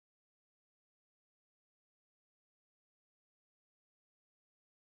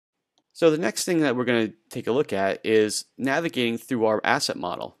So the next thing that we're going to take a look at is navigating through our asset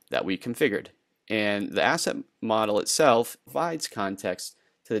model that we configured. And the asset model itself provides context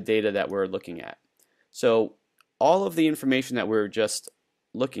to the data that we're looking at. So all of the information that we're just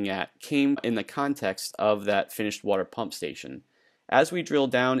looking at came in the context of that finished water pump station. As we drill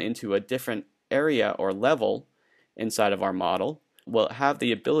down into a different area or level inside of our model, we'll have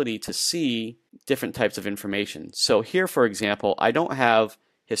the ability to see different types of information. So here, for example, I don't have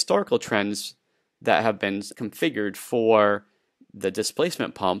historical trends that have been configured for the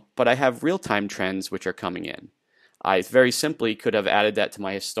displacement pump, but I have real-time trends which are coming in. I very simply could have added that to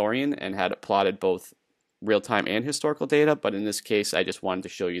my historian and had it plotted both real-time and historical data, but in this case I just wanted to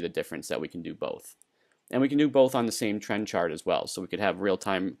show you the difference that we can do both. And we can do both on the same trend chart as well, so we could have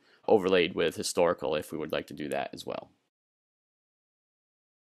real-time overlaid with historical if we would like to do that as well.